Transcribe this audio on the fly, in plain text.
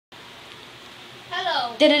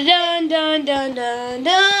Hello. Dun dun dun dun dun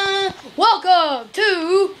dun. Welcome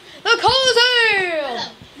to the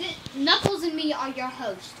Coliseum. Hello. Knuckles and me are your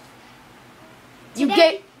host. You Today,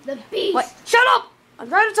 get the beast. Wait, shut up! I'm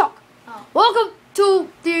trying to talk. Oh. Welcome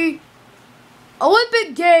to the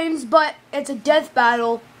Olympic Games, but it's a death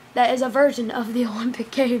battle that is a version of the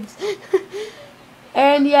Olympic Games.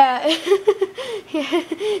 And yeah.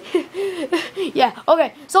 Yeah,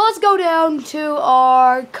 okay. So let's go down to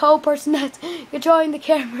our co-person that's controlling the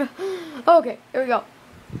camera. Okay, here we go.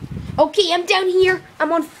 Okay, I'm down here.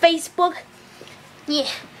 I'm on Facebook. Yeah,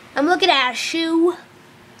 I'm looking at a shoe.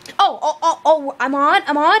 Oh, I'm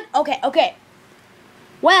on. Okay.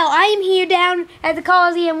 Well, I am here down at the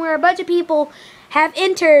Coliseum where a bunch of people have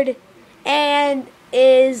entered and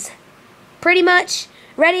is pretty much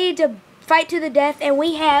ready to fight to the death, and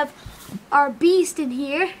we have our beast in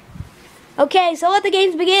here. Okay, so let the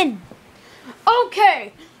games begin.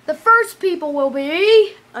 Okay, the first people will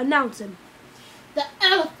be announcing. The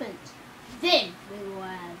elephant. Then we will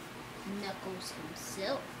have Knuckles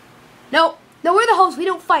himself. No, we're the hosts. We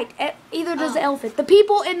don't fight. Either does the Oh. elephant. The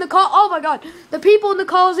people in the oh my god, the people in the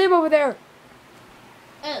Coliseum over there.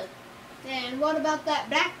 Oh. And what about that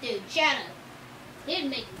black dude, Shadow? He'd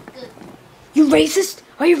make it good. You racist?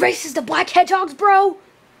 Are you racist to black hedgehogs, bro?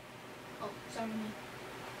 Oh, sorry.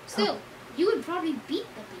 Still, you would probably beat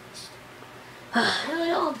the beast. You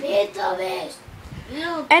don't beat the beast.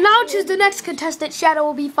 And now choose the next contestant Shadow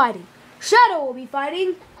will be fighting. Shadow will be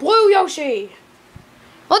fighting Blue Yoshi.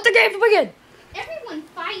 Let the games begin. Everyone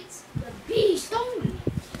fights the beast only.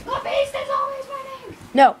 The beast is always winning.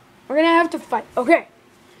 No, we're gonna have to fight. Okay.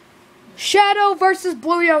 Shadow versus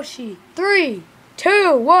Blue Yoshi. 3,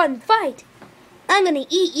 2, 1, fight. I'm gonna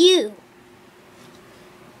eat you.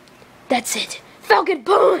 That's it. Falcon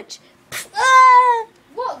punch. Ah!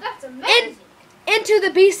 Whoa, that's amazing. Into the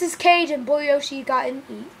beast's cage, and Blue Yoshi got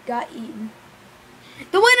eaten.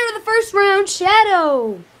 The winner of the first round,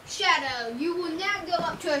 Shadow. Shadow, you will now go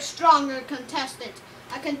up to a stronger contestant.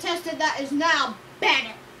 A contestant that is now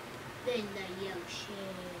better than the Yoshi.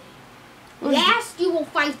 Last, you will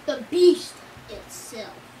fight the beast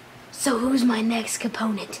itself. So who's my next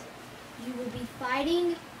opponent? You will be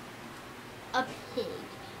fighting a pig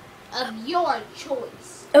of your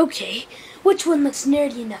choice. Okay, which one looks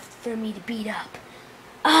nerdy enough for me to beat up?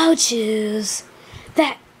 I'll choose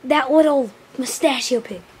that little mustachio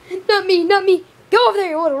pig. Not me. Go over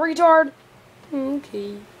there, you little retard.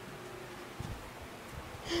 Okay.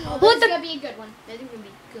 Oh, this is going to be a good one. This is going to be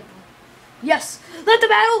a good one. Yes, let the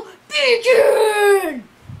battle begin!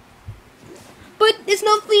 But it's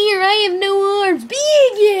not fair, I have no arms.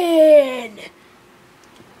 Begin!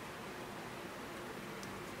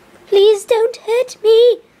 Please don't hurt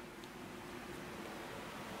me.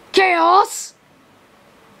 Chaos!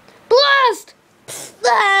 Blast!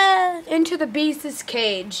 Ah! Into the beast's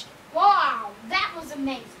cage. Wow, that was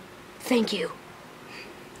amazing. Thank you.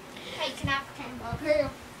 Hey, can I pretend up here?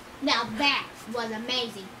 Now that was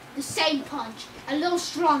amazing. The same punch, a little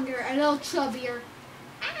stronger, a little chubbier.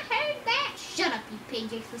 I heard that. Shut up, you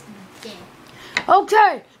pig. You're supposed to be dead.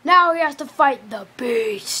 Okay, now he has to fight the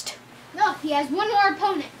beast. No, he has one more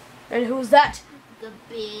opponent. And who's that? The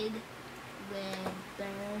big red bird.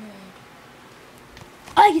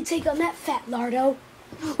 I can take on that fat lardo.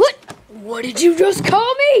 What did you just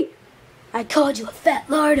call me? I called you a fat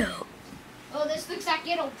lardo. Oh, this looks like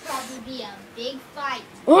it'll probably be a big fight.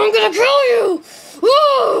 I'm gonna kill you!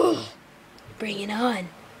 Woo! Bring it on,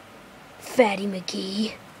 Fatty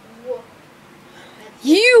McGee. Whoa.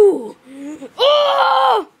 You!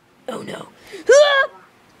 Oh! Oh no. Ah!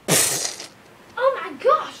 Oh my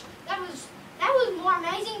gosh, that was more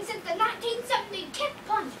amazing since the 1970 kick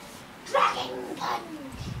punch. Dragon punch.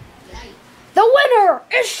 The winner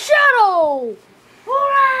is Shadow!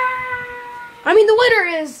 Hurrah! The winner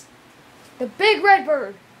is the big red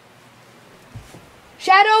bird.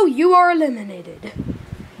 Shadow, you are eliminated.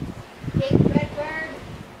 Big red bird,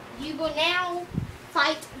 you will now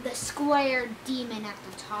fight the square demon at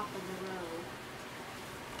the top of the road.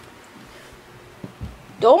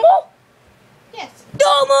 Domo? Yes.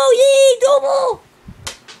 Domo, yee, Domo!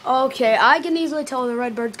 Okay, I can easily tell the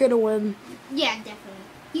red bird's gonna win. Yeah, definitely.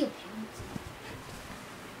 He'll pounce.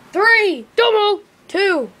 3, Domo,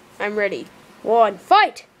 2, I'm ready. 1,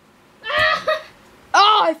 fight!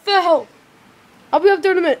 Oh, I fell! I'll be up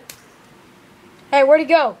there in a minute. Hey, where'd he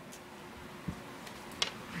go?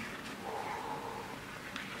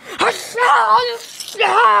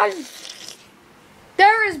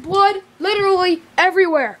 There is blood literally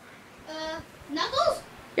everywhere. Knuckles?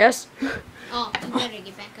 Yes. Oh, you better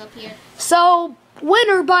get back up here. So,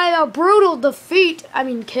 winner by a brutal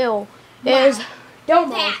kill, is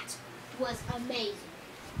Domo. That was amazing.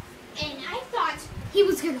 And I thought he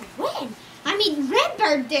was going to win. I mean,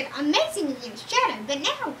 Redbird did amazing against Shadow, but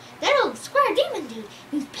now that little square demon dude,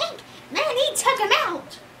 who's pink, man, he took him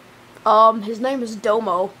out. His name is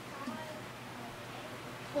Domo.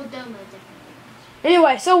 Well, Domo definitely.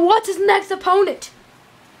 Anyway, so what's his next opponent?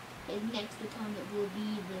 His next opponent will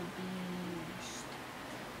be the Beast.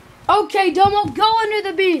 Okay, Domo, go under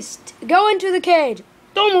the beast. Go into the cage.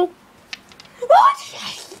 Domo.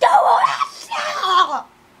 Domo.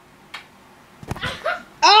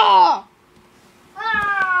 Oh!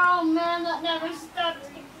 Oh, man, that never stops.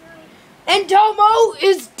 And Domo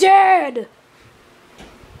is dead.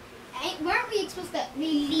 Weren't we supposed to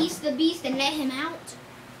release the Beast and let him out?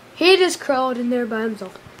 He just crawled in there by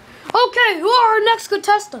himself. Okay, who are our next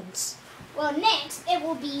contestants? Well, next, it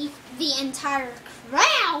will be the entire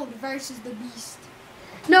crowd versus the Beast.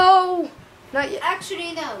 No, not yet.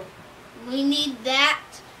 Actually, no. We need that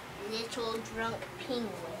little drunk penguin.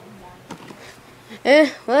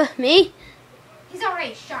 Well, me? He's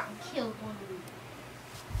already shot and killed one of them.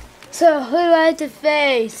 So, who do I have to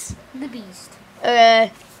face? The Beast.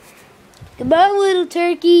 Come on, little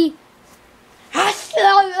turkey.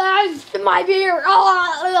 My beer. It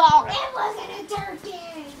wasn't a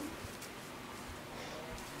turkey.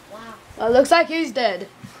 Wow. Well, looks like he's dead.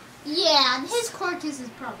 Yeah, his carcass is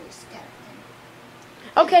probably a skeleton.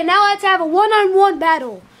 Okay, now let's have a one-on-one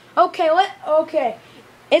battle. Okay, Okay,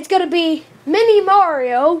 it's gonna be Mini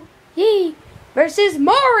Mario, versus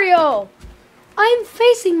Mario. I'm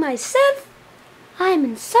facing myself. I'm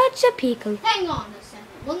in such a pickle. Hang on a second.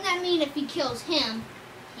 Wouldn't that mean if he kills him,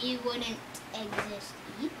 he wouldn't exist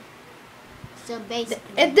either? So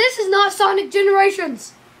basically, If this is not Sonic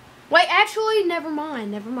Generations. Wait, actually, never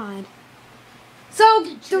mind. So,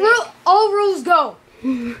 all rules go.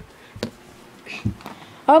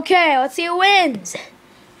 Okay, let's see who wins.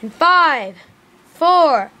 In 5,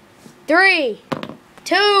 4, 3,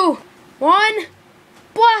 2, 1,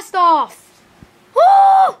 blast off!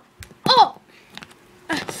 Woo! Oh!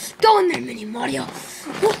 Go in there, Mini Mario.